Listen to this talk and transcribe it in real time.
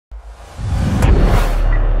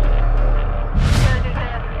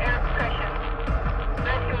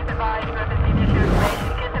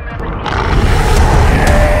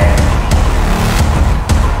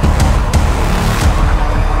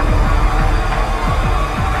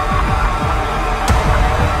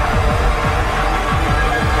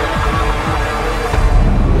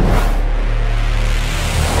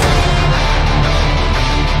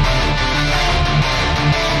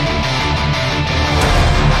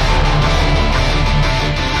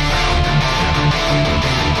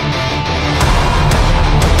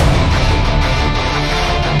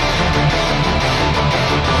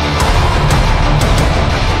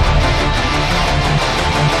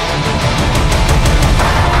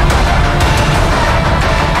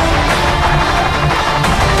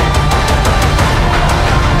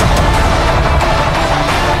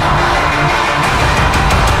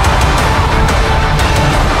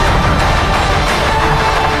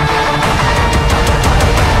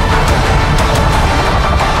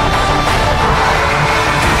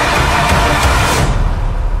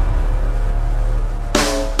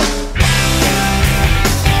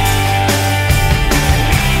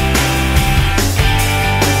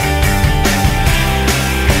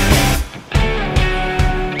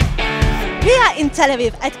Tel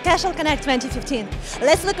Aviv at Casual Connect 2015.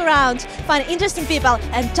 Let's look around, find interesting people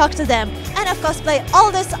and talk to them. And of course play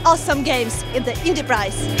all these awesome games in the Indie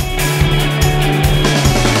Prize.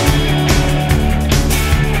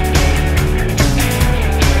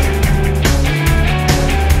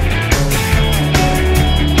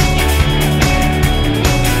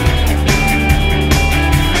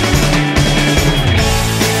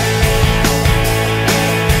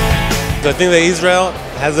 I think that Israel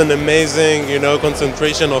has an amazing,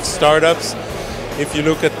 concentration of startups. If you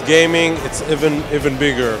look at gaming, it's even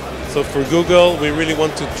bigger. So for Google, we really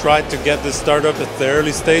want to try to get the startup at the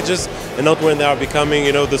early stages and not when they are becoming,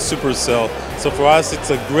 the supercell. So for us, it's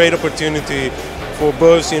a great opportunity for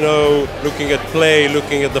both, looking at play,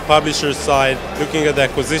 looking at the publisher side, looking at the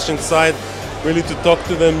acquisition side, really to talk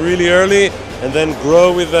to them really early and then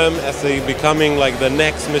grow with them as they becoming like the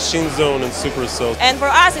next machine zone and supercell. And for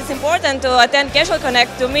us it's important to attend Casual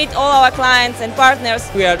Connect to meet all our clients and partners.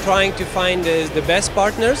 We are trying to find the best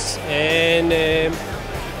partners and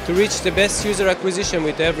to reach the best user acquisition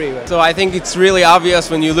with everyone. So I think it's really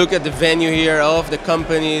obvious when you look at the venue here, all of the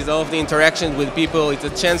companies, all of the interactions with people. It's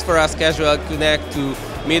a chance for us, Casual Connect, to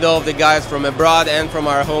meet all of the guys from abroad and from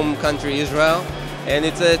our home country, Israel. And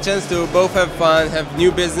it's a chance to both have fun, have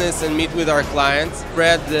new business and meet with our clients,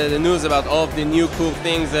 spread the news about all of the new cool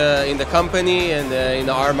things in the company and in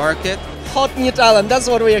our market. Hot new talent, that's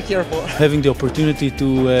what we are here for. Having the opportunity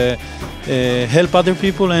to help other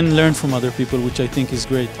people and learn from other people, which I think is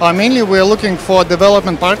great. Mainly we're looking for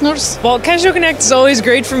development partners. Well, Casual Connect is always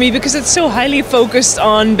great for me because it's so highly focused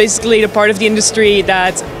on basically the part of the industry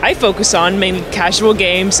that I focus on, mainly casual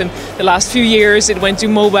games, and the last few years it went to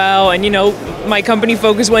mobile, and my company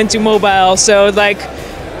focus went to mobile, so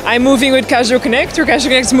I'm moving with Casual Connect, or Casual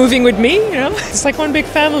Connect's moving with me, it's like one big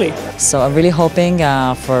family. So I'm really hoping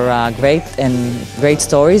for great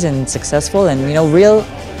stories and successful and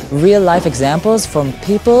real life examples from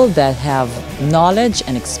people that have knowledge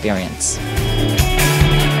and experience.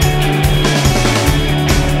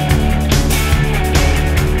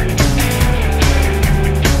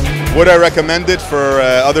 Would I recommend it for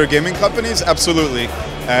other gaming companies? Absolutely.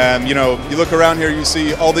 You look around here, you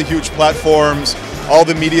see all the huge platforms, all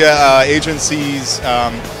the media agencies.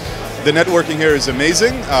 The networking here is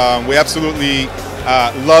amazing. We absolutely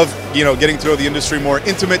love, getting to know the industry more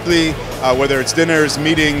intimately, whether it's dinners,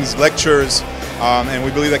 meetings, lectures, and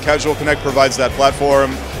we believe that Casual Connect provides that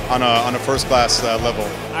platform on a first-class level.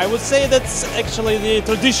 I would say that's actually the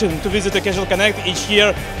tradition to visit a Casual Connect each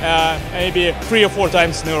year, maybe 3 or 4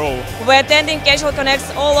 times in a row. We're attending Casual Connects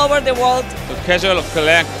all over the world. The Casual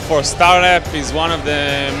Connect for startup is one of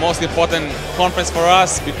the most important conferences for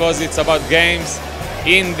us because it's about games,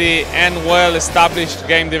 indie and well-established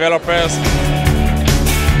game developers.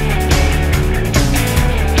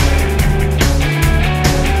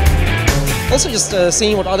 Also just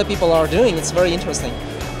seeing what other people are doing, it's very interesting.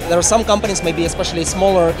 There are some companies, maybe especially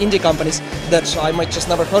smaller indie companies, that I might just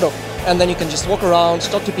never heard of. And then you can just walk around,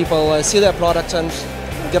 talk to people, see their product and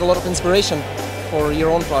get a lot of inspiration for your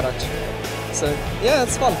own product. So yeah,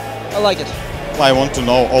 it's fun. I like it. I want to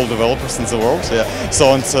know all developers in the world,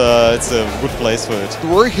 so it's a good place for it.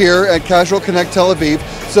 We're here at Casual Connect Tel Aviv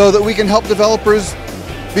so that we can help developers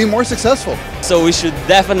be more successful. So we should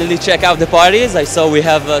definitely check out the parties. I saw we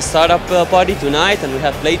have a startup party tonight and we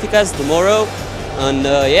have Playticas tomorrow. And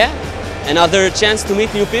another chance to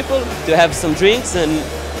meet new people, to have some drinks and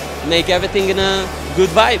make everything in a good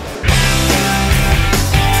vibe.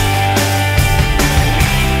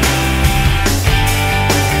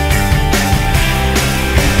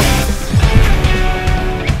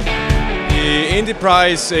 The Indie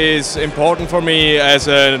Prize is important for me as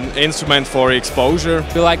an instrument for exposure.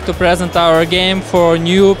 We like to present our game for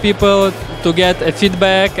new people to get a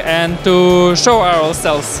feedback and to show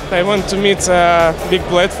ourselves. I want to meet big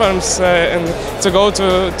platforms and to go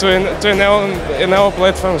to our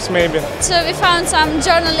platforms maybe. So we found some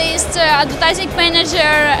journalists, advertising manager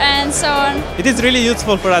and so on. It is really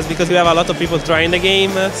useful for us because we have a lot of people trying the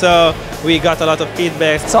game, so we got a lot of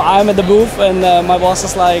feedback. So I'm at the booth and my boss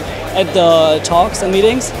is at the talks and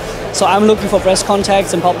meetings. So I'm looking for press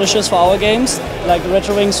contacts and publishers for our games, like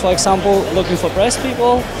Retro Wings, for example, looking for press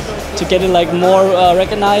people to get it more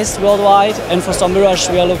recognized worldwide. And for Storm Mirage,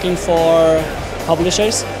 we are looking for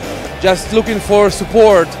publishers. Just looking for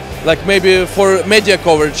support, like maybe for media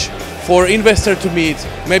coverage, for investors to meet,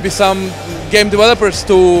 maybe some game developers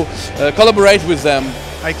to collaborate with them.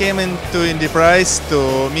 I came into Indie Prize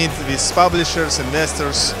to meet with publishers,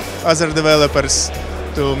 investors, other developers,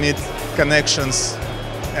 to meet connections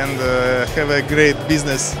and have a great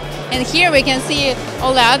business And here we can see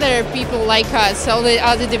all the other people like us, all the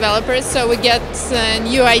other developers, so we get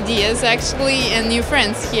new ideas actually and new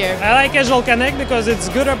friends here. I like Casual Connect because it's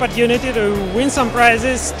a good opportunity to win some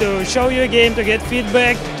prizes, to show you a game, to get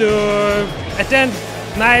feedback, to attend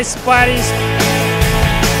nice parties.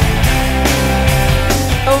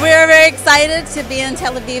 We're very excited to be in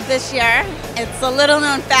Tel Aviv this year. It's a little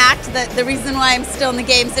known fact that the reason why I'm still in the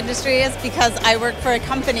games industry is because I work for a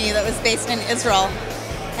company that was based in Israel.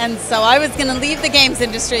 And so I was going to leave the games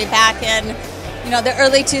industry back in, the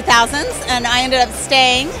early 2000s, and I ended up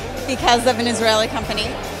staying because of an Israeli company.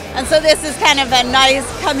 And so this is kind of a nice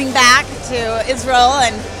coming back to Israel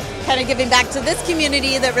and kind of giving back to this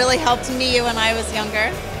community that really helped me when I was younger.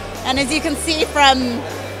 And as you can see from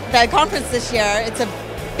the conference this year, it's a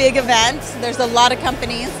big event. There's a lot of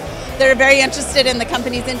companies that are very interested in the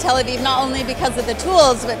companies in Tel Aviv, not only because of the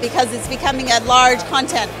tools, but because it's becoming a large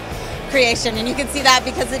content creation. And you can see that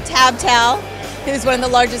because of TabTel, who's one of the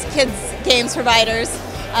largest kids games providers,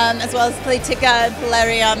 as well as Playtika,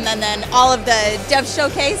 Polarium, and then all of the Dev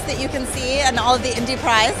Showcase that you can see, and all of the Indie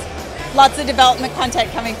Prize. Lots of development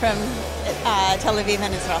content coming from Tel Aviv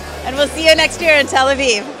and Israel. And we'll see you next year in Tel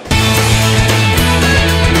Aviv.